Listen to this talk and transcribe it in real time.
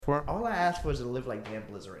for? All I asked was to live like Dan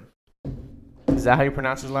Blizzarin. Is that how you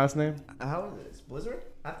pronounce his last name? How is it? Blizzarin?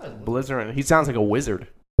 I thought it was Blizzarin. He sounds like a wizard.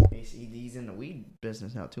 He's in the weed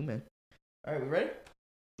business now too, man. All right, we ready?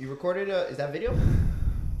 You recorded? Is that video?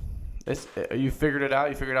 You figured it out?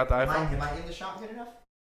 You figured out the iPhone? Am I in the shot good enough?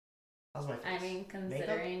 How's my face? I mean,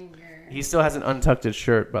 considering your... He still hasn't untucked his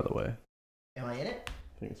shirt, by the way. Am I in it?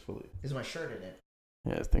 I think it's fully. Is my shirt in it?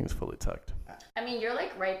 Yeah, his thing's fully tucked. I mean, you're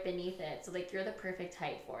like right beneath it, so like you're the perfect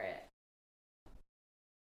height for it.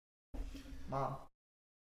 Mom.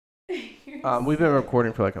 We've been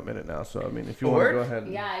recording for like a minute now, so I mean, if you want to go ahead.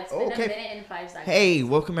 Yeah, it's been a minute and 5 seconds. Hey,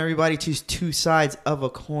 welcome everybody to Two Sides of a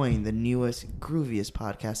Coin, the newest, grooviest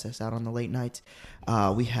podcast that's out on the late nights.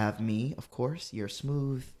 We have me, of course, your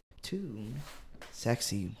smooth tune,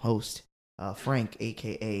 sexy host, Frank,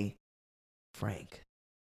 aka Frank,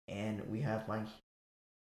 and we have my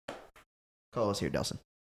co-host here, Delson.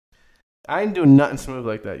 I ain't doing nothing smooth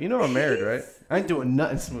like that. You know I'm married, right? I ain't doing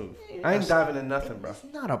nothing smooth. I ain't diving in nothing, bro. It's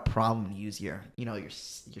not a problem to use your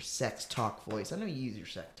sex talk voice. I know you use your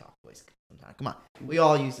sex talk voice sometimes. Come on. We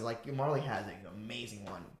all use it. Like, Marley has an amazing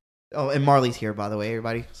one. Oh, and Marley's here, by the way.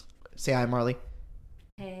 Everybody say hi, Marley.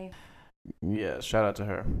 Hey. Yeah, shout out to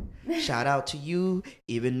her. Shout out to you,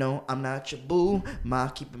 even though I'm not your boo. Ma,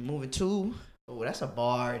 keep it moving too. Oh, that's a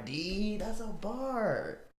bar, D. That's a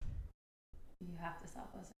bar. You have to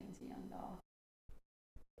stop listening to Young Dolph.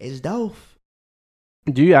 It's Dolph.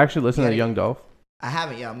 Do you actually listen to Young Dolph? I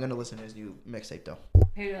haven't yet. I'm going to listen to his new mixtape, though.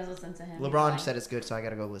 Who does listen to him? LeBron said it's good, so I got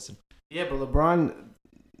to go listen. Yeah, but LeBron,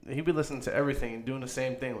 he be listening to everything and doing the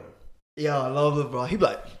same thing. Yo, I love LeBron. He be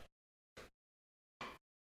like...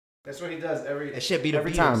 That's what he does every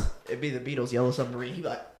Beatles. time. It'd be the Beatles, Yellow Submarine. He be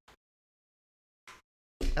like...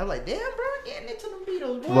 I'm like, damn, bro, getting into the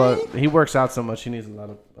Beatles, boy. Well, he works out so much, he needs a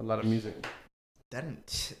lot of music. That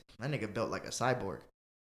nigga built like a cyborg.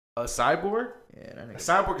 A cyborg? Yeah, that nigga. A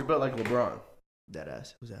cyborg's built like LeBron. That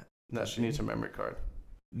ass. Who's that? No, she needs a memory card.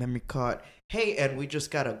 Memory card. Hey, and we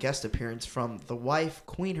just got a guest appearance from the wife,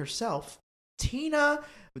 queen herself, Tina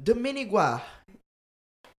Dominigua.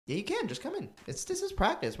 Yeah, you can. Just come in. This is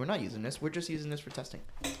practice. We're not using this. We're just using this for testing.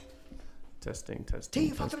 Testing. T,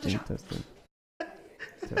 you fucked up the shot. Testing.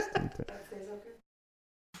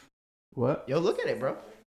 What? Yo, look at it, bro.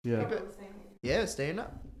 Yeah. Yeah, it's staying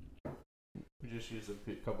up. We just used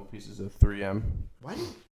a couple pieces of 3M. Why did?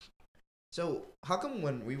 So how come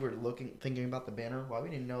when we were thinking about the banner, why we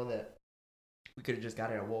didn't know that we could have just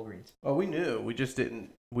got it at Walgreens? Oh, we knew. We just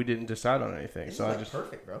didn't. We didn't decide on anything. This so is I just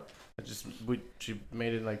perfect, bro. She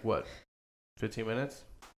made it in like what, 15 minutes.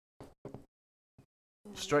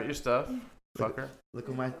 Straight your stuff, fucker. Look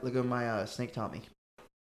at my snake taught me.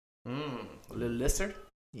 A little lizard.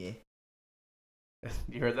 Yeah.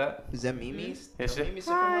 You heard that? Is that Mimi's? Yes, Mimi's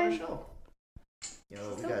Hi. on the show. Yo,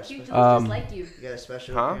 we So got a cute. special, Just like you. we got a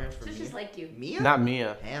special Huh? appearance for She's Mia. just like you. Mia? Not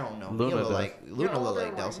Mia. Hell no. Luna Mia look does. like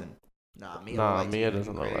older Delson. one. Nah, Mia. Nah, look like Mia Tina.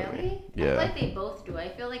 doesn't look like Really? me. I Yeah. feel like they both do. I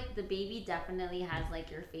feel like the baby definitely has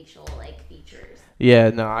like your facial like features.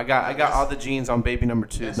 Yeah, no, I got all the genes on baby number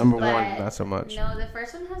 2. Number 1, But not so much. No, the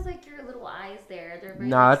first one has like your little eyes there. They're very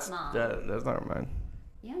Nah, small. that's not mine.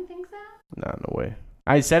 You don't think so? Nah, no way.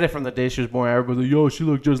 I said it from the day she was born. Everybody was like, yo, she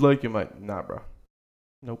looked just like you. I'm like, nah, bro.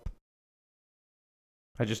 Nope.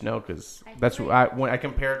 I just know because that's what when I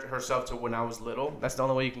compared herself to when I was little. That's the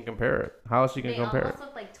only way you can compare it. How else you can compare They it? almost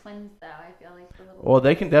look like twins, though. I feel like the little. Well,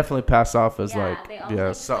 they can definitely pass off as Yeah, they all look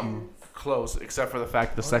like something twins. close, except for the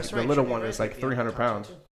fact the Oh, that's the right. little Trippie one Redd is like could be on the 300 top pounds.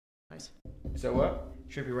 too. Nice. You said what?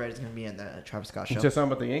 Trippie Redd is gonna be in the Travis Scott You show. said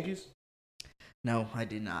something about the Yankees? No, I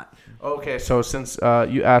did not. Okay, so since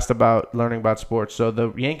you asked about learning about sports, so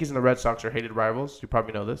the Yankees and the Red Sox are hated rivals. You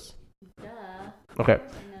probably know this. Duh. Okay, I know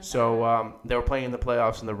that. so they were playing in the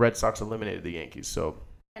playoffs, and the Red Sox eliminated the Yankees. So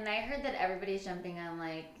And I heard that everybody's jumping on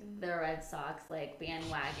like the Red Sox like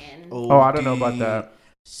bandwagon. Oh, I don't know about that.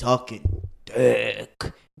 Sucking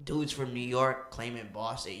dick. Dudes from New York claiming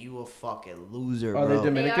Boston. You a fucking loser, Are bro. they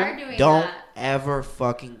Dominican? They are doing Don't that. ever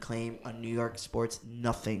fucking claim a New York sports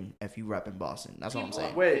nothing if you rep in Boston. That's what I'm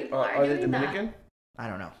saying. Wait, People are they doing that. Dominican? I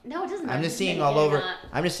don't know. No, it doesn't. I'm matter. just seeing Dominican all or over. not.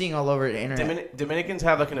 I'm just seeing all over the internet. Dominicans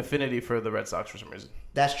have like an affinity for the Red Sox for some reason.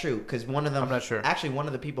 That's true because one of them. I'm not sure. Actually, one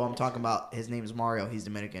of the people I'm talking about, his name is Mario. He's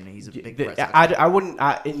Dominican and he's a big. Red Sox I wouldn't.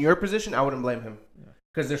 In your position, I wouldn't blame him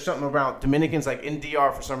because there's something around Dominicans like in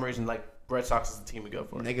DR for some reason. Like Red Sox is the team we go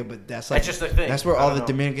for. Nigga, but that's like That's just the thing. That's where I all don't the know.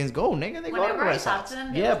 Dominicans go, nigga. They go to Whenever the I Red talk Sox. to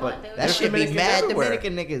them, Yeah, just but want- they That There's would- should be Dominicans mad everywhere.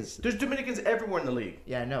 Dominican niggas. There's Dominicans everywhere in the league.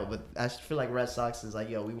 Yeah, I know, but I feel like Red Sox is like,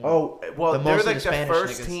 yo, we want. Oh, well, The they're most of like the the Spanish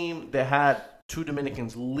first niggas. team that had 2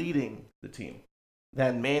 Dominicans leading the team.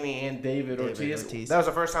 That Manny and David Ortiz. Ortiz. That was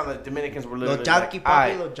the first time the Dominicans were literally Lo Janky, like,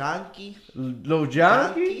 papi, Lo Janky. Lo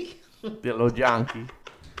Yankee? Yeah, Lo Yankee.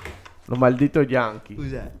 Lo maldito Yankee.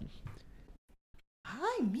 Who's that?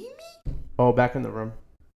 Hi, Mimi. Oh, back in the room.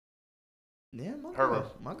 Yeah, Her room.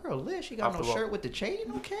 my girl Liz, she got Off no the wall. shirt with the chain,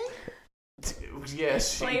 okay?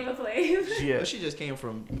 Yes. Flavor Flav. Well, she just came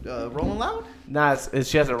from Rolling Loud. Nah,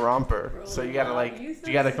 she has a romper. So you gotta Rolling like, Loud. You so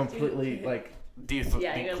you gotta completely stupid. like Yeah, you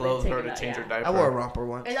gotta, declothe like, her take to it out, change her yeah. diaper. I wore a romper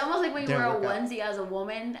once. It's almost like when you Didn't wear a work out. onesie as a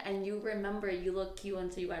woman and you remember you look cute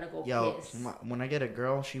until you gotta go Yo, piss. when I get a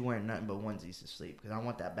girl, she wearing nothing but onesies to sleep because I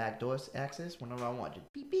want that backdoor access whenever I want.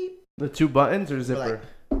 Just beep beep. The 2 buttons or We're zipper?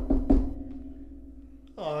 like,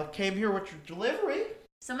 oh, I came here with your delivery.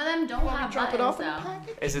 Some of them don't You want me have to drop it buttons off in the though.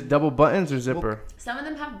 package? Is it double buttons or zipper? Some of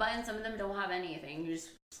them have buttons, some of them don't have anything. You just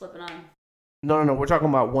slip it on. No. We're talking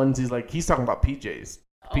about onesies. Like he's talking about PJs,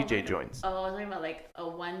 PJ joints. Oh, I was talking about like a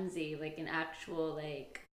onesie, like an actual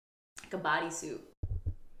like a bodysuit.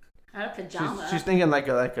 Not a pajama. She's thinking like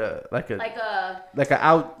a like a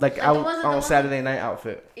out the out ones- the on ones- Saturday night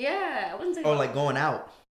outfit. yeah. I wasn't saying Oh, like going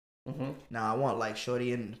out. Mm-hmm. Nah, I want like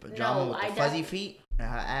shorty in pajama No, with I the fuzzy feet and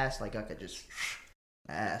her ass like I could just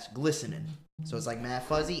ass glistening. So it's like mad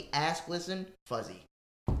fuzzy, ass glisten, fuzzy.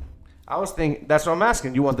 I was thinking. That's what I'm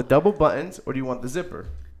asking. Do you want the double buttons or do you want the zipper?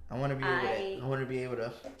 I want to be able to. I want to be able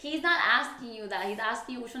to. He's not asking you that. He's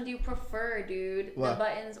asking you which one do you prefer, dude? What? The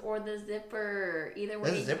buttons or the zipper? Either way.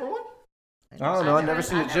 There's a zipper one. I don't know. I've never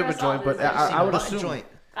seen a zipper joint, but I would Button assume. joint.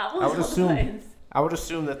 I would assume. I would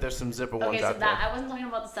assume that there's some zipper Okay, ones so out that there. I wasn't talking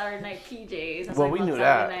about the Saturday night PJs. I was Well, talking we about knew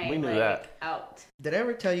Saturday that. Night, We knew like, that. Out. Did I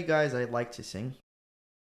ever tell you guys I like to sing?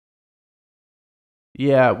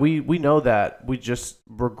 Yeah, we know that. We just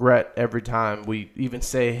regret every time we even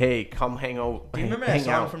say, "Hey, come hang out." Do you remember hang that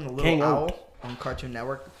song out. from the Hang Little out. Owl on Cartoon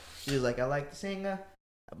Network? She was like, I like to sing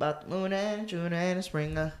about the moon and June and the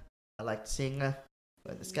spring. I like to sing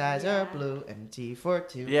where the skies are blue and T for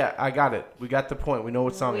two. Yeah, I got it. We got the point. We know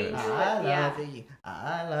what song it is. I Yeah. love you.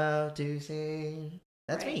 I love to sing.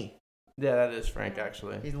 That's Right. me. Yeah, that is Frank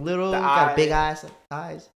actually. He's little, The got big eyes.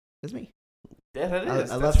 eyes. That's me. Yeah, that is. I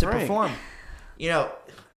That's love to Frank. perform. You know,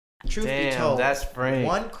 truth be Damn, told, that's Frank.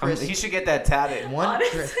 one Chris- he should get that tatted.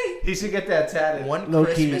 Honestly. He should get that tatted. one Low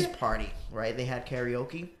Christmas key. party, right? They had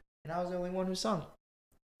karaoke, and I was the only one who sung.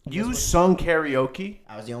 You sung karaoke?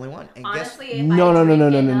 I was the only one. And Honestly, if No, I no, no, drink no,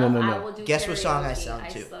 no, enough, no, no, I no. will do Guess what song I karaoke. sung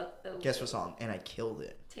to? suck, though. guess what song? And I killed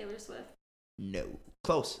it. Taylor Swift. No.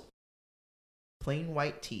 Close. Plain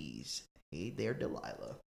White Tees. Hey there,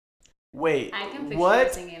 Delilah. Wait, I can picture what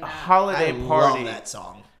you singing that. holiday I party? love that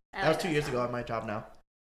song. I That was like 2 years ago at my job now.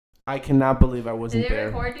 I cannot believe I wasn't Did they there.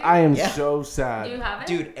 record you? I am Yeah. so Do sad. you have it?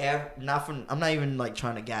 Dude, I'm not even like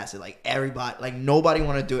trying to gas it. Like everybody, like nobody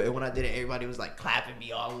want to do it. When I did it, everybody was like clapping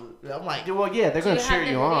me all. I'm like, Well, yeah, they're Do gonna have cheer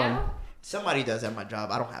the you on. video? somebody does at my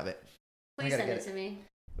job. I don't have it. I Please gotta send get it to me.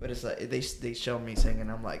 But it's like they show me singing.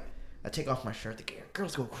 I'm like, I take off my shirt. The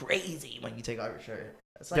girls go crazy when you take off your shirt.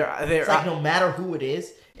 It's like, They're it's like no matter who it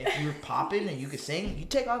is, if you're popping and you can sing, you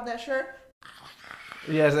take off that shirt.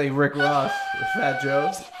 yeah, it's like Rick Ross, with Fat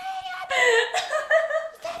Joe.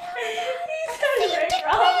 He said Rick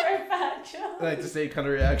Ross or Fat Joe. I like to say kind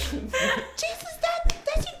of reactions. Jesus,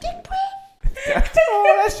 that's your dick print.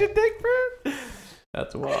 Oh, that's your dick print.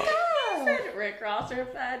 That's wild. He said Rick Ross or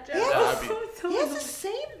Fat Joe. Yeah, he has the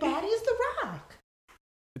same body as The Rock.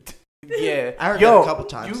 Yeah, I heard Yo, that a couple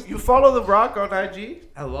times. You follow The Rock on IG?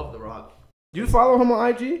 I love The Rock. Do you follow him on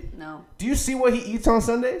IG? No. Do you see what he eats on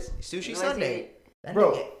Sundays? Sushi No, Sunday. That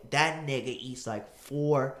Bro. that nigga eats like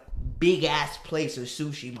 4 big ass plates of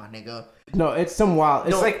sushi, my nigga. No, it's some wild.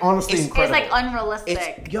 It's No, like honestly it's- incredible. It's like unrealistic.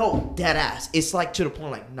 It's dead ass. It's like to the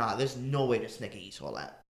point like, nah, there's no way this nigga eats all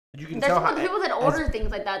that. you can There's tell how people that order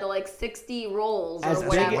things like that. They're like 60 rolls as or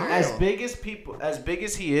big whatever. as big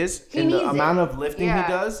as he is, He and the needs it. amount of lifting Yeah.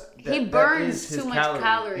 he does, He that burns is his too much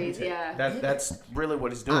calories, intake. yeah. That's really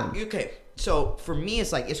what he's doing. Okay, so for me,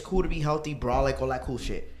 it's like it's cool to be healthy, brolic, all that cool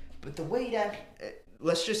shit. But the way that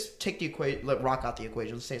let's just take the equation, let Rock out the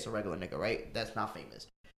equation. Let's say it's a regular nigga, right? That's not famous.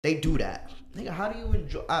 They do that, nigga. How do you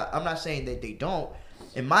enjoy? I'm not saying that they don't.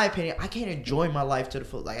 In my opinion, I can't enjoy my life to the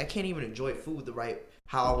full. Like I can't even enjoy food the right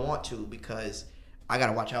how I want to because I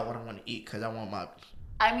gotta watch out what I want to eat because I want my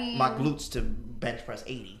I glutes to bench press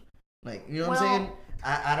 80. Like you know what Well, I'm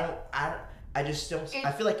saying? I just don't.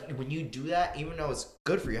 I feel like when you do that, even though it's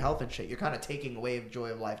good for your health and shit, you're kind of taking away the joy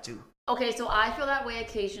of life too. Okay, so I feel that way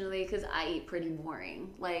occasionally because I eat pretty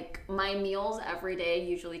boring. Like my meals every day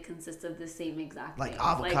usually consist of the same exact Like things.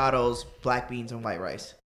 avocados, black beans, and white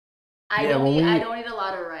rice. I Yeah, don't when eat. we I eat- don't eat a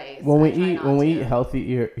lot of rice. When we I try eat not when we to. eat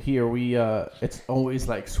healthy here we it's always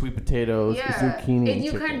like sweet potatoes, Yeah. zucchini, If and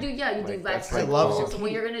you chicken. kind of do, you do Like, that's I vegetables. love So zucchini.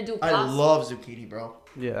 when you're gonna do I pasta, love zucchini, bro.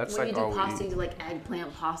 Yeah, that's when like you do all pasta, we you eat. do like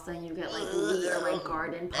eggplant pasta, and you get like wheat or like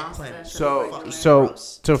garden pasta. Eggplant. instead of So regular. so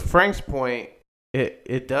Gross. to Frank's point,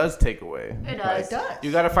 it does take away. It Like, does.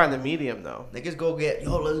 you gotta find the medium though. Niggas go get,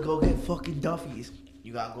 let's go get fucking Duffy's.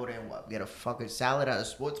 You gotta go there and what? Get a fucking salad at a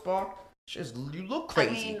sports bar? Just, you look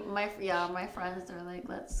crazy. I mean, my friends are like,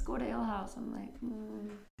 let's go to Ale House. I'm like,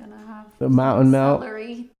 gonna have The mountain melt.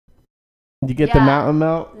 celery. You get the Yeah. mountain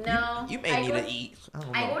melt. No, You may I need go, to eat. I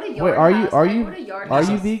don't I know. go to Yard Wait, are you House. are I you go to Yard are House.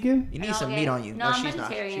 you vegan? You need And some I'll meat get- on you. no, No, I'm she's not.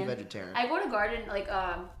 She's vegetarian. vegetarian. I go to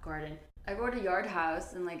garden. I go to Yard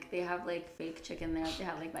House and like they have like fake chicken there. They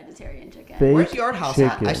have like vegetarian chicken. Fake Where's Yard House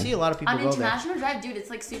at? chicken. I see a lot of people On go there. International Drive, dude,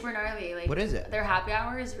 it's like super gnarly. Like, What is it? Their happy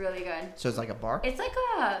hour is really good. So it's like a bar? It's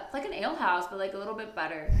like an ale house, but like a little bit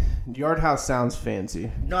better. Yard House sounds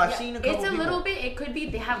fancy. No, I've Yeah, seen a couple it's a people. little bit. It could be.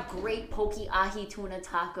 They have great poke ahi tuna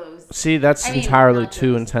tacos. See, that's I mean, entirely nachos.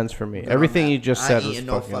 too intense for me. Good on Everything that. you just I said ain't was eating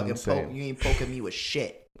no fucking insane. poke. You ain't poking me with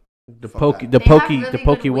shit. The Fuck pokey, that. the They have pokey, really the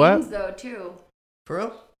pokey good what? wings, though too. For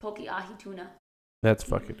real? Poke ahi tuna. That's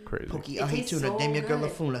fucking crazy. Poke It ahi tastes tuna. so Damn your girl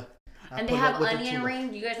good. Lafuna. And they have onion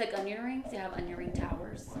ring. You guys like onion rings? They have onion ring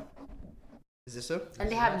towers. Is this so? And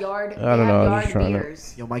they have yard. I don't know, I was just Yard trying to-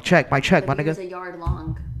 beers. Yo, mic check, my The beer's nigga. a yard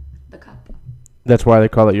long. The cup. That's why they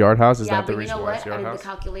call it Yard House. Is Yeah, that the but you reason know why what? it's I Yard did House? the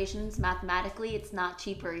calculations. Mathematically, it's not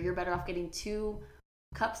cheaper. You're better off getting 2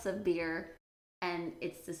 cups of beer, and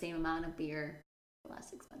it's the same amount of beer,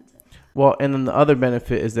 less expensive. Well, and then the other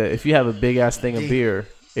benefit is that if you have a big ass thing of D. beer,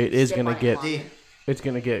 it is Sip gonna on it get longer. it's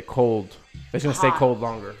gonna get cold. It's gonna stay Hot. cold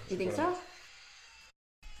longer. You think so?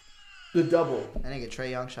 The double. I think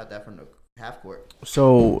Trey Young shot that from the half court.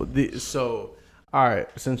 So all right.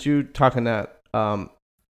 Since you talking that,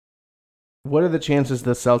 what are the chances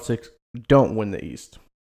the Celtics don't win the East?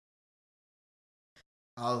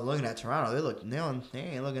 I was looking at Toronto. They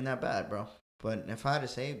ain't looking that bad, bro. But if I had to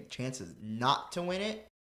say chances not to win it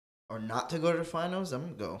or not to go to the finals, I'm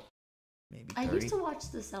gonna go maybe I 30, used to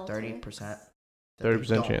watch the Celtics. 30%.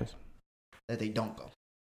 30% chance. that they don't go.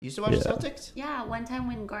 You used to watch the Yeah. Celtics? Yeah, one time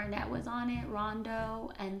when Garnett was on it,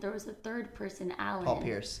 Rondo, and there was a third person, Allen. Paul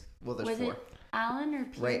Pierce. Well, there's Was four. it Allen or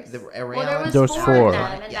Pierce? Ray Well, there was There was 4 four. of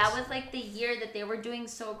them, and Yes. that was like the year that they were doing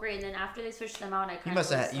so great. And then after they switched them out, I kind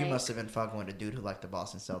You of must have been fucking with a dude who liked the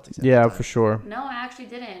Boston Celtics. At Yeah, the time. for sure. No, I actually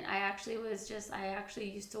didn't. I actually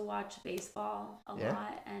used to watch baseball a Yeah?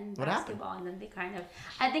 lot and What happened? basketball, and then they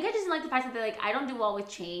I think I just didn't like the fact that they I don't do well with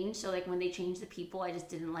change. So like when they changed the people, I just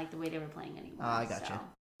didn't like the way they were playing anymore. I gotcha.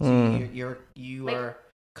 So. So Mm. you Like- are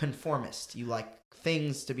conformist. You like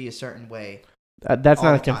things to be a certain way. That's All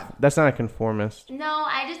not the a time. that's not a conformist. No,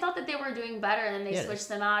 I just thought that they were doing better, and then they Yeah, it switched is.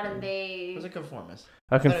 them out, and they. Who's a conformist?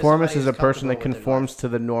 A thought it was conformist somebody is a who's person that comfortable with their conforms to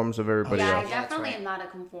the norms of everybody Yeah, I else. Yeah, that's definitely right. am not a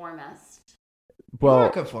conformist. You're Well, a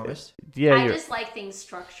conformist. yeah, I you're just like things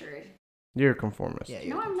structured. you're a conformist. Yeah, No,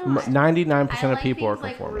 you're. I'm not. 99% I of like people are things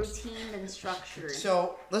like conformists. routine and structured.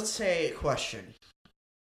 So let's say a question.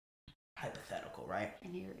 Hypothetical, right? I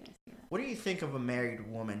knew you were gonna say that. What do you think of a married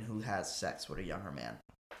woman who has sex with a younger man?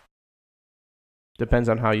 Depends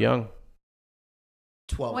on how young.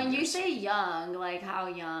 12 When you years. say young, like how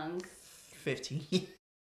young? 15.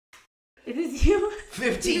 It is you.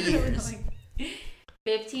 15 years.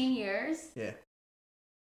 15 years. Yeah,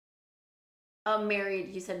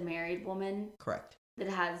 You said married woman correct. that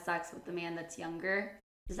has sex with the man that's younger.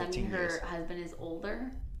 Does that mean 15 her years. husband is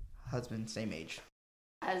older Husband, same age.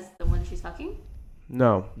 as the one she's fucking?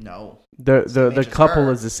 No, No. the Same the age as couple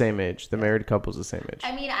her. is the same age. The married couple is the same age.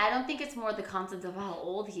 I mean, I don't think it's more the concept of how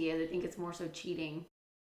old he is. I think it's more so cheating.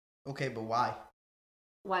 Okay, but why?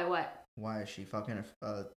 Why what? Why is she fucking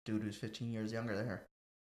a dude who's 15 years younger than her?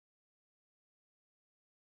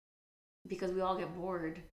 Because we all get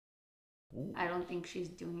bored. Ooh. I don't think she's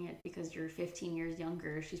doing it because you're 15 years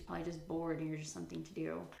younger. She's probably just bored and you're just something to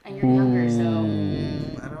do. And you're younger,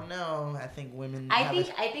 so I don't know. I think women. I have a-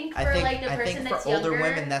 think for I think, like the I person think that's for older younger,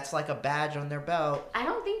 women, that's like a badge on their belt. I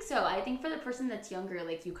don't think so. I think for the person that's younger,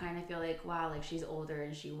 like you kind of feel like, wow, like she's older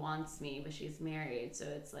and she wants me, but she's married, so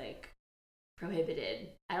it's like prohibited.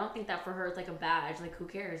 I don't think that for her it's like a badge. Like who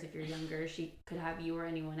cares if you're younger? She could have you or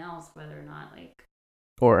anyone else, whether or not like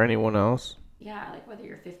Or anyone else. yeah, like whether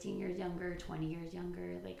you're 15 years younger, 20 years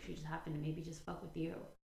younger, like she just happened to maybe just fuck with you.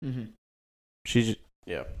 Mm-hmm. She's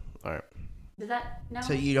yeah. All right. Does that no?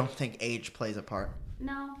 So you don't think age plays a part?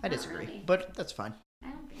 No, I not disagree, really. but that's fine.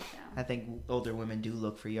 I don't think so. I think older women do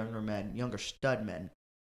look for younger men, younger stud men,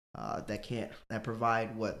 that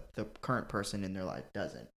provide what the current person in their life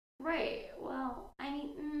doesn't. Right. Well, I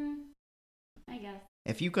mean,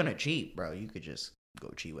 If you're gonna cheat, bro, you could just go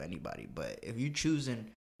cheat with anybody. But if you're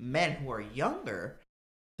choosing men who are younger,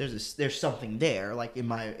 there's something there. Like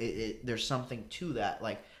there's something to that.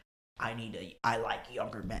 Like I like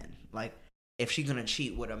younger men. Like if she's gonna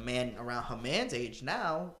cheat with a man around her man's age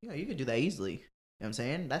now, you can do that easily. You know what I'm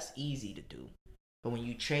saying? That's easy to do. But when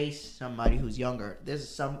you chase somebody who's younger,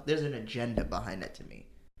 there's an agenda behind that to me.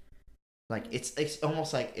 Like it's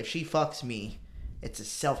almost like if she fucks me, it's a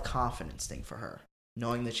self-confidence thing for her,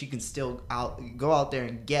 knowing that she can still go out there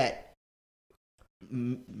and get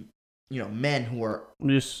men who are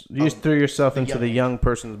you just threw yourself into the young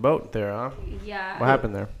person's boat there, huh? Yeah. What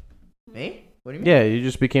happened there? Me? What do you mean? Yeah, you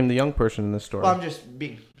just became the young person in this story. Well, I'm just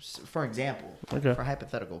being for example. Okay. For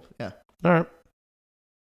hypothetical. Yeah. All right.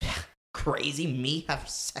 Crazy me have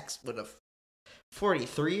sex with a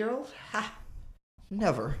 43-year-old? Ha!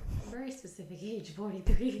 Never. Very specific age,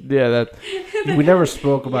 43. Yeah, we never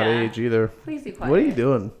spoke about age either. Please be quiet. What are you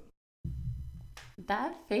doing?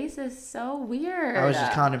 That face is so weird. I was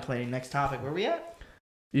just contemplating next topic. Where we at?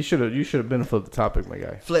 You should have been flipped the topic, my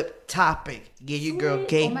guy. Flip topic. Get your girl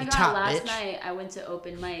gave Oh my me god! top, Last bitch. night I went to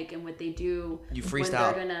open mic, and what they do You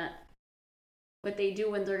freestyle. when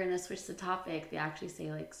they're gonna switch the topic, they actually say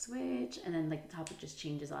like switch, and then like the topic just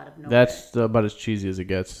changes out of nowhere. That's about as cheesy as it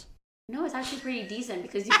gets. No, it's actually pretty decent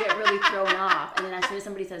because you get really thrown off, and then as soon as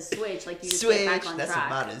somebody says switch, like you just Switch. get back on That's track.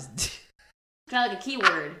 about as. It's kind of like a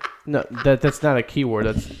keyword. No, that's not a keyword.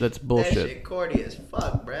 That's bullshit. That shit corny as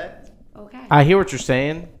fuck, bruh. Okay. I hear what you're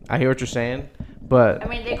saying, but I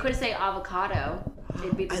mean, they could say avocado.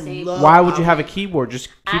 It'd be the same. why would you have a keyword? Just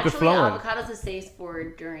keep it flowing. Avocado's a safe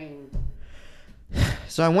word during.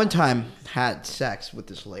 So I one time had sex with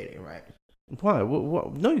this lady, right? Why?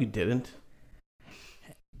 What? No, you didn't.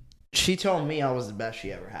 She told me I was the best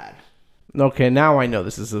she ever had. Okay, now I know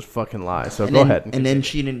this is a fucking lie. So And go then, ahead. And then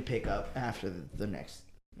she didn't pick up after the next,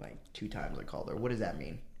 like, 2 times I called her. What does that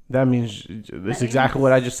mean? That means that's exactly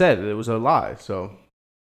what I just said. It was a lie. So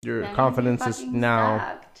your confidence is now.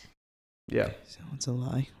 Sucked. Yeah. So it's a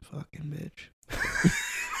lie. Fucking bitch.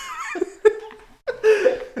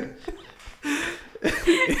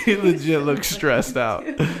 He legit looked stressed out.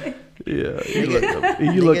 Yeah,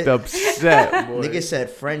 you looked upset, boy. Nigga said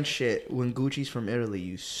French shit when Gucci's from Italy,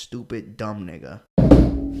 you stupid dumb nigga.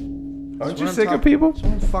 Aren't you sick of people? That's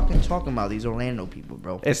what I'm fucking talking about, these Orlando people,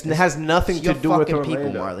 bro. It has nothing to do with Orlando.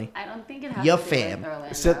 people, Marley. I don't think it has Your to do fam. with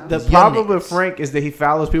Orlando. So the Young problem with niggas. Frank is that he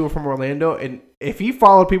follows people from Orlando, and if he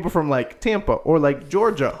followed people from like Tampa or like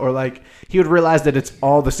Georgia or like, he would realize that it's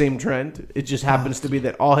all the same trend. It just happens to be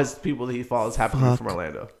that all his people that he follows happen to be from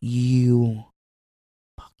Orlando. You.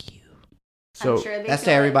 Fuck you. So I'm sure they that's to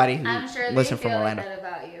feel everybody like, who I'm sure listen they from feel Orlando. like that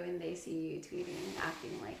about you, and they see you tweeting and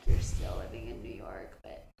acting like you're still living in New York.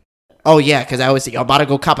 But Oh, yeah, because I always say, I'm about to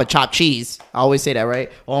go cop a chopped cheese. I always say that,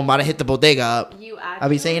 right? Oh, I'm about to hit the bodega up. you actually, I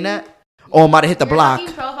be saying that? Oh, I'm about to hit the your block.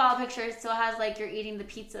 fucking profile picture still has like you're eating the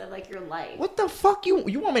pizza like your life. What the fuck? You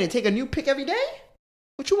want me to take a new pic every day?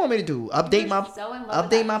 What you want me to do? Update You're so in love with update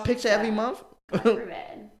that my picture pizza. every month? God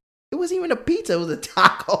forbid. It wasn't even a pizza. It was a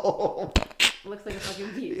taco. Looks like a fucking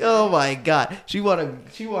pizza. Oh my god, she wanted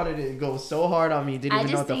to go so hard on me. Didn't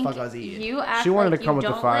even know what the fuck I was eating. You act She wanted like to come you with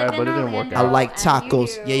the don't fire, live but in it didn't work Orlando, out. I like and you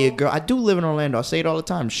tacos. do. Yeah, girl. I do live in Orlando. I say it all the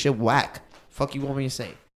time. Shit whack. Fuck you want me to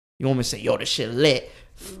say? You want me to say, yo, this shit lit.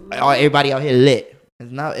 Everybody out here lit.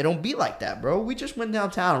 It's not. It don't be like that, bro. We just went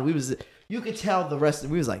downtown. You could tell the rest.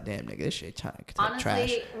 We was like, damn, nigga, this shit trash.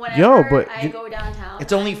 Honestly, whenever but I go downtown,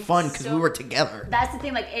 It's only I'm fun because so- we were together. That's the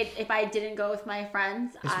thing. Like, if I didn't go with my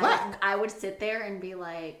friends, It's whack. I would sit there and be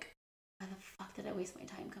like, "Why the fuck did I waste my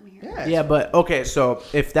time coming here?" Yeah. yeah, but okay. So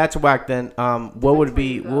if that's whack, then what would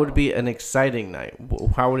be where you go. an exciting night?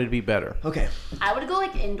 How would it be better? Okay. I would go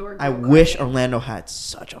like indoor. I go-karting. wish Orlando had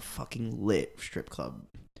such a fucking lit strip club.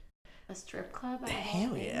 a strip club. of all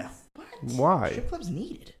Hell yeah. things. What? Why? Strip club's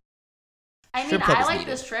needed. I mean, Strip club I is like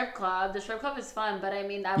needed. the strip club. The strip club is fun, but I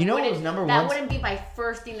mean, that You know what wouldn't, was number that one? wouldn't be my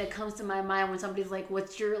first thing that comes to my mind when somebody's like,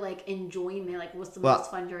 "What's your like enjoyment? Like, what's the Well,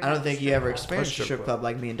 most fun during?" I don't a think you strip ever club?" experienced a Strip strip club. club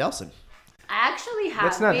like me and Delson. I actually have.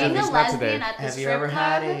 That's not- Being at a least not today. lesbian at the Have strip you ever club,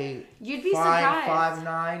 had a you'd be surprised.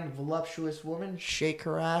 5'9" voluptuous woman shake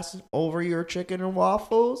her ass over your chicken and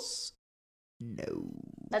waffles? No.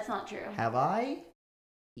 That's not true. Have I?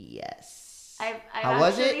 Yes. I How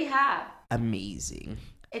was it? actually have. Amazing.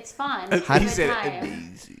 It's fun. It's a He good said time.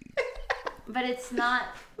 amazing. But it's not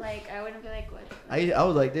like I wouldn't be like what. I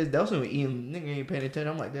was like this. Delson was eating. Nigga ain't paying attention.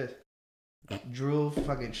 I'm like this. Drool,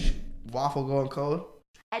 fucking waffle going cold.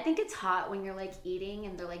 I think it's hot when you're like eating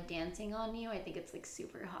and they're like dancing on you. I think it's like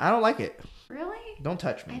super hot. I don't like it. Really? Don't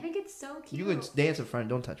touch I me. think it's so cute. You could dance in front.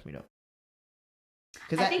 Don't touch me though.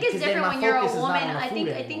 I think it's different when you're a woman. I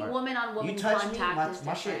think woman on woman contact is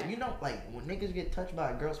my different. shit, you know, like when niggas get touched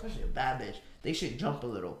by a girl, especially a bad bitch, they should jump a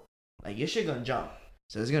little. Like your shit gonna jump,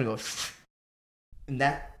 so it's gonna go, and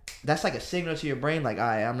that's like a signal to your brain, like,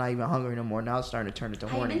 alright, I'm not even hungry no more. Now it's starting to turn into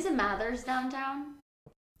horny. Have you been to Mathers downtown?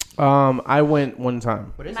 I went one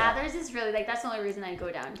time. What is Mathers is really like that's the only reason I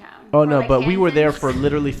go downtown. Oh or no, like but we were there Hanson's. for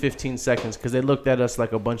literally 15 seconds because they looked at us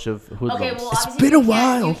like a bunch of hoodlums. Okay, well, It's obviously been a you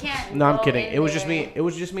can't- while. you can't No, I'm go kidding. in It was there. just me. It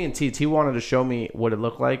was just me and T. T wanted to show me what it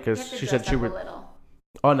looked like You because have to she said dress she up a would. little.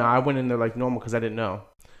 Oh no, I went in there like normal because I didn't know.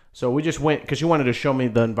 So we just went because she wanted to show me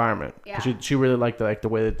the environment. Yeah. She really liked the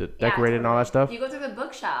way that it decorated and all that stuff. You go through the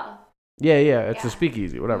bookshelf. Yeah, it's Yeah. a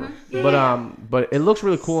speakeasy, whatever. Mhm. But Yeah. but it looks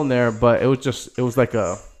really cool in there. But it was like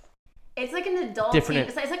a. It's like an adult. Different-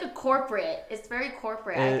 It's like a corporate. It's very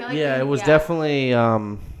corporate. I feel like it was definitely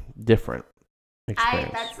different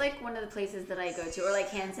experience. That's like one of the places that I go to, or like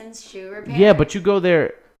Hanson's shoe repair. Yeah, but you go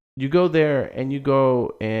there and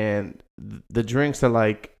the drinks are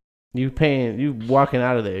like you walking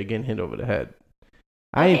out of there getting hit over the head.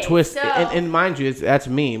 I ain't Okay, twist, so- and mind you, that's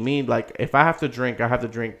me. Me, like if I have to drink, I have to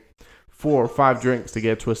drink 4 or 5 drinks to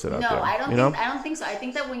get twisted out No, there. I don't. You know? I don't think so. I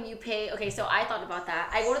think that when you pay, okay, so I thought about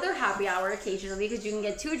that. I go to their happy hour occasionally because you can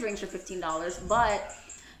get 2 drinks for $15. But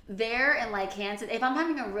there in like Hanson, if I'm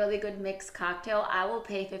having a really good mixed cocktail, I will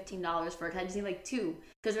pay $15 for it. I just need like 2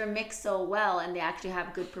 because they're mixed so well and they actually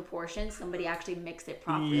have good proportions. Somebody actually mixed it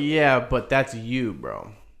properly. Yeah, but that's you,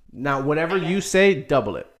 bro. Now, whatever Okay. you say,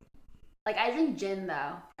 double it. Like I drink gin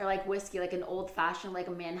though, or like whiskey, like an old fashioned, like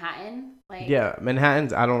a Manhattan. Like Yeah,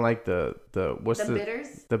 Manhattans. I don't like the what's the the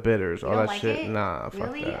bitters. the bitters, You all don't that like shit. it? Nah, fuck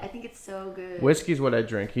Really? I that. think it's so good. Whiskey's what I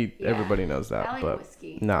drink. Yeah. Everybody knows that, I like but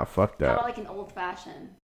whiskey. nah, fuck How that. about like an old fashioned?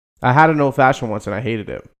 I had an old fashioned once and I hated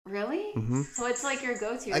it. Really? Mhm. So it's like your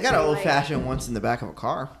go-to. I got so an old like, fashioned once in the back of a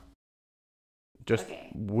car. Just Okay.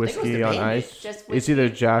 whiskey the on baby. ice. Just It's either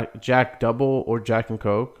whiskey? Jack Double or Jack and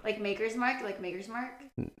Coke. Like Maker's Mark, like Maker's Mark.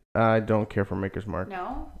 I don't care for Maker's Mark.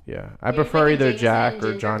 No. Yeah, I You're prefer like a either Jameson Jack and or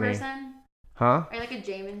ginger Johnny. Person? Huh? Are you like a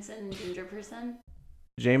Jameson and ginger person?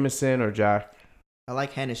 Jameson or Jack. I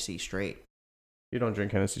like Hennessy straight. You don't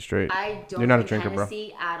drink Hennessy straight. I don't. You're not a drink drinker, bro.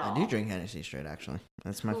 Hennessy at all. I do drink Hennessy straight, actually.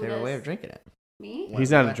 That's my Who favorite way does? of drinking it. Me?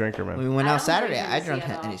 He's not a drinker, man. When we went I out don't Saturday, drink I drank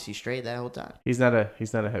Hennessy at all. Hennessy straight that whole time. He's not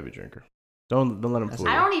a heavy drinker. Don't let him That's- fool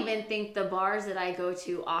I you. don't even think the bars that I go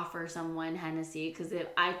to offer someone Hennessy because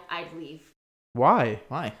I'd leave Why?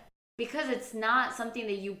 Why? because it's not something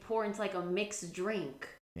that you pour into like a mixed drink.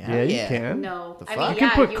 Yeah, you can. No, The I fuck? mean You can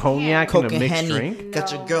yeah, put you cognac can. in a mixed Henny. drink.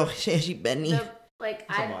 Got your No. girl, she Benny. Like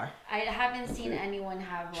It's a bar. I haven't seen anyone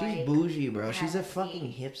have She's like. bougie, bro. She's a Hennessy.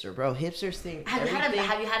 fucking hipster, bro. Hipsters think Have you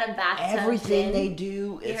had a bathtub everything gin? they do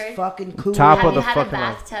You is heard? fucking cool. Top Have of you the had fucking a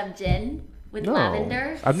line. bathtub gin with No,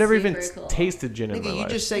 lavender? I've never even Super cool. tasted gin in Nigga, my you life.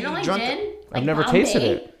 just say You you, don't like drunk. gin? I've Like never Bombay? tasted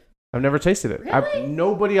it. I've never tasted it. Really?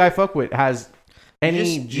 Nobody I fuck with has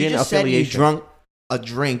any you gin just said you affiliation. drunk a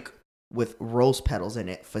drink with rose petals in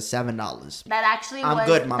it for $7. That actually I'm was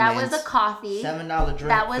good, my that mans. was a coffee. $7 drink.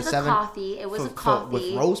 That was for a seven. coffee. It was a for- coffee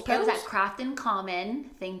with rose It petals. was at Craft and Common.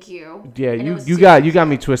 Thank you. Yeah, And it was you super got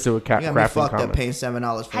me twisted with You got me Craft and fucked up Common. paying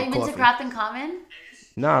 $7 for Have a you been coffee. to Craft and Common?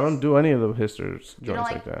 No, I don't do any of the hipsters You don't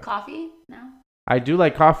joints like like that. coffee? No. I do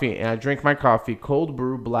like coffee, and I drink my coffee cold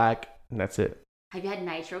brew black, and that's it. Have you had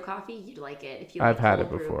nitro coffee? You'd like it if you. I've like had cold it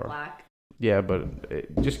brew before. Black. Yeah,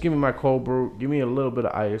 but just give me my cold brew, give me a little bit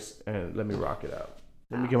of ice, and let me rock it out.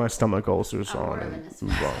 Let me get my stomach ulcers I'm on more of and an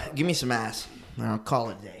move on. Give me some ass. And I'll call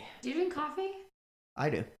it a day. Do you drink coffee? I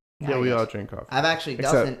do. Yeah, we all drink coffee. I've actually,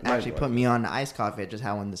 Except Dustin my actually wife. put me on the iced coffee. I just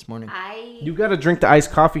had one this morning. You gotta drink the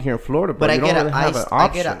iced coffee here in Florida, But bro. I You get don't an really have iced. an I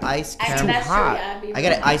option. get an iced I mean, caramel. that's hot. true. Yeah, be I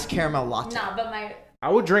get an real. iced caramel latte. Nah, but my I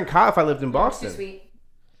would drink hot if I lived in too Boston. sweet.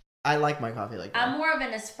 I like my coffee like that. I'm more of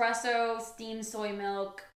an espresso, steamed soy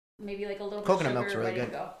milk, maybe like a little bit Coconut of sugar, milk's really ready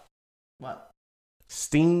good. to go. What?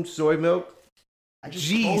 Steamed soy milk, I just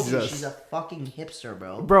told you Jesus. she's a fucking hipster,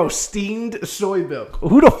 bro. bro. Steamed soy milk.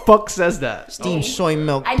 Who the fuck says that? Steamed soy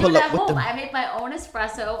milk. I do Pull it up at with home. the. I make my own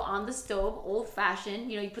espresso on the stove, old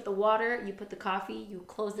fashioned. You know, you put the water, you put the coffee, you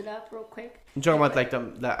close it up real quick. You talking about like the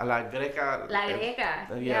la greca? La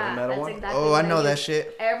greca. Yeah, the metal that's one? exactly Oh, what I know that use.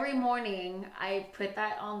 shit. Every morning, I put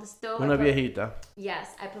that on the stove. Una I put- viejita. Yes,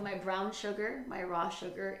 I put my brown sugar, my raw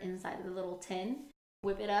sugar inside of the little tin,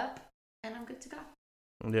 whip it up, and I'm good to go.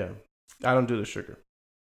 Yeah, I don't do the sugar.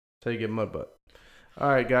 That's how you get mud butt. All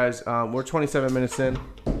right, guys. We're 27 minutes in.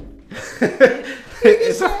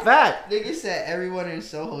 It's a fact. Nigga said everyone in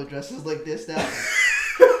Soho dresses like this now.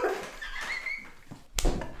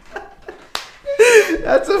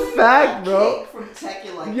 That's a fact, bro. From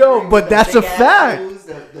Tekken, like, Yo, brings but the that's a big ass fact. shoes,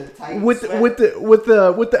 the the tight with sweat. with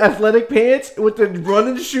the athletic pants, with the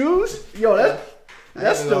running shoes. Yo,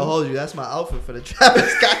 that's I'm gonna hold you. That's my outfit for the Travis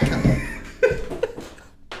Scott.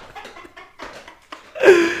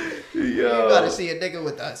 You gotta see a nigga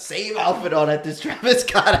with the same outfit on at this Travis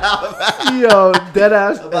Scott album. Yo, dead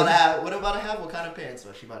ass. What about to have? What kind of pants?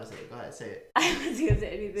 What she about to say? Go ahead, say it. I was gonna say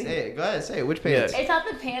anything. Say it. Go ahead, say it. Which pants? It's not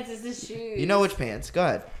the pants, it's the shoes. You know which pants? Go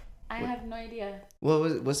ahead. I have no idea.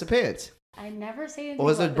 What's the pants? I never say anything. What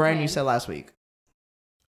was the about brand you pants. said last week?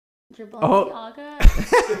 Your Oh.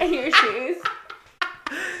 Balenciaga and your shoes.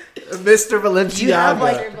 Mr. Valenciaga. Do you have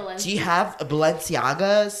Mr. Balenciaga. Do you have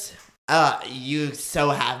Balenciagas? You so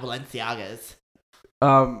have Balenciagas.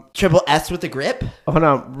 Triple S with the grip? Hold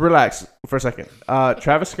on, relax for a second.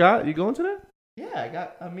 Travis Scott, you going to that? Yeah, I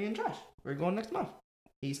got me and Josh. We're going next month.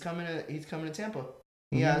 He's coming to Tampa.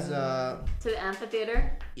 He has To the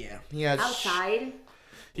amphitheater? yeah, he has Outside?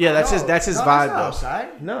 Yeah, that's his no, vibe not though.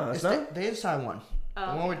 outside. No, it's not. The inside one. The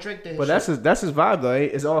one with Drake did. But that's his vibe though.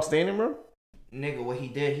 It's all standing room. Nigga, what he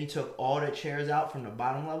did, he took all the chairs out from the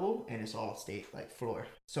bottom level, and it's all state like floor.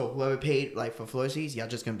 So whoever paid like for floor seats, y'all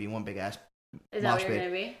just gonna be one big ass. Is that mosh what you're pit.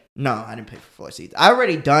 gonna be? No, I didn't pay for floor seats. I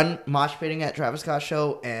already done mosh pitting at Travis Scott's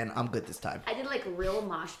show, and I'm good this time. I did like real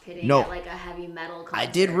mosh pitting No. at like a heavy metal concert. I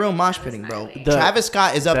did real mosh That was pitting, bro. gnarly. Travis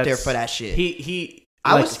Scott is up there That's- for that shit. He.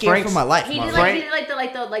 I like was scared for my life. He my did bro.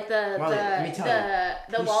 like the Marley, let me tell you.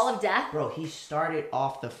 the He's- wall of death. Bro, he started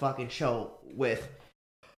off the fucking show with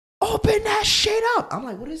open that shit up. I'm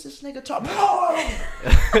like, what is this nigga talking?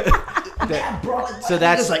 So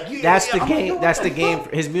that's like, yeah, that's yeah. the I'm like, game. yo, what that's the the game.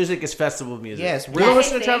 fuck? His music is festival music. Yes, You real- ever I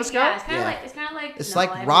listen to think, Travis yeah, Scott? it's kind of like It's no, like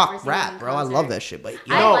I've never rock seen him rap, in bro. I concert. love that shit. But you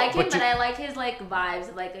I know, like him, but but you- I like his like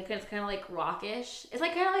vibes. Like it's kind of like rockish. It's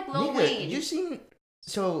like kind of like Lil nigga, Wayne. you seen?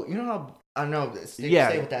 So you know how I know stay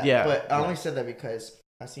with that. Yeah, But I yeah. only said that because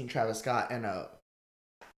I seen Travis Scott and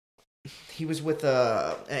he was with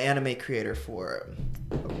an anime creator for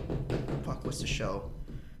what's the show?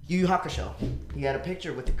 Yu Yu Hakusho. He had a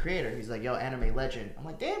picture with the creator. He's like, yo, anime legend. I'm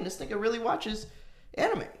like, damn, this nigga really watches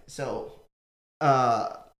anime. So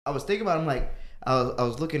I was thinking about him, like I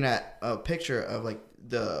was looking at a picture of like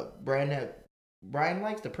the brand that Brian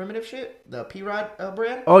likes, the primitive shit, the P-Rod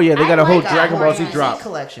brand. Oh yeah, they got a I whole like that Dragon Ball Z brand. drop.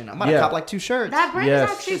 collection. I'm about to Yeah. cop like 2 shirts. that brand Yes.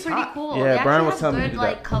 is actually It's pretty hot. cool. Yeah, They actually Brian was have telling me to good do that.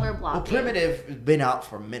 like color Well, blocking. Primitive has been out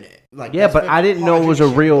for a minute. Like Yeah, that's but been I didn't know it was a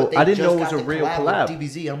shit, real- but they I didn't just know it was got a the real with collab.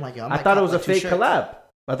 DBZ. I'm like, yo, I thought it was a fake collab.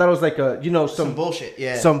 I thought it was like a Some bullshit.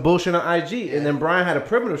 Yeah. some bullshit on IG, Yeah. and then Brian had a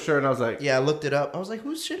primitive shirt, and I was like, Yeah, I looked it up. I was like,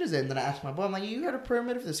 whose shit is it? And then I asked my boy, I'm like, you heard of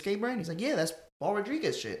Primitive, the skate brand? He's like, yeah, that's Paul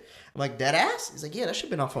Rodriguez shit. I'm like, dead ass? He's like, yeah, that shit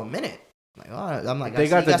been off for a minute. I'm like, oh, I'm like, they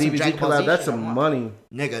got the some DBZ Dragon Ball collab. Z That's shit I some want. money.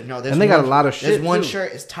 Nigga, no, there's And they got one- a lot of shit, There's one too.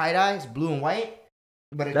 shirt, it's tie-dye, it's blue and white.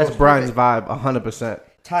 But it That's goes Brian's perfect. vibe, 100%.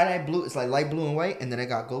 Tie-dye blue, it's like light blue and white, and then it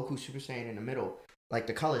got Goku Super Saiyan in the middle. Like,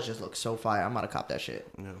 the colors just look so fire. I'm about to cop that shit.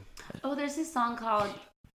 Oh, there's this song called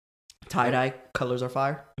Tie-dye colors are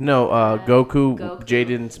fire. No, Goku, Goku.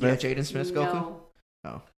 Jaden Smith. Yeah, Jaden Smith's Goku. No.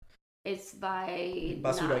 Oh. It's by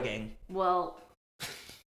Basuda not- Gang. Well,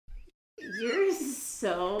 you're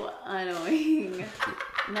so annoying.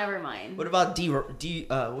 Never mind. What about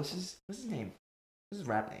what's his name? What's his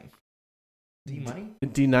rap name? D Money?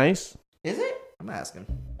 D Nice. Is it? I'm asking.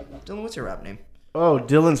 Dylan, what's your rap name? Oh,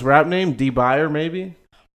 Dylan's rap name, D Buyer, maybe.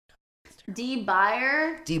 D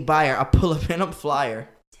Buyer? D Buyer. I pull up in a flyer.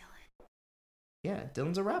 Dylan. Yeah,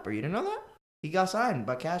 Dylan's a rapper. You didn't know that? He got signed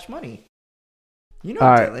by Cash Money. You know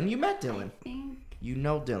All right. Dylan. You met Dylan. You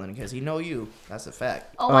know Dylan because he know you. That's a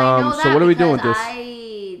fact. Oh, I know that. so what are we doing with because this?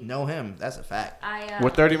 I Know him. That's a fact. We're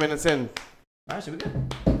 30 minutes in. All right, so we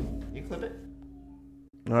good. You clip it.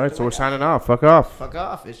 All right, so we're signing off. Fuck off. Fuck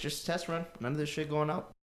off. It's just a test run. None of this shit going out.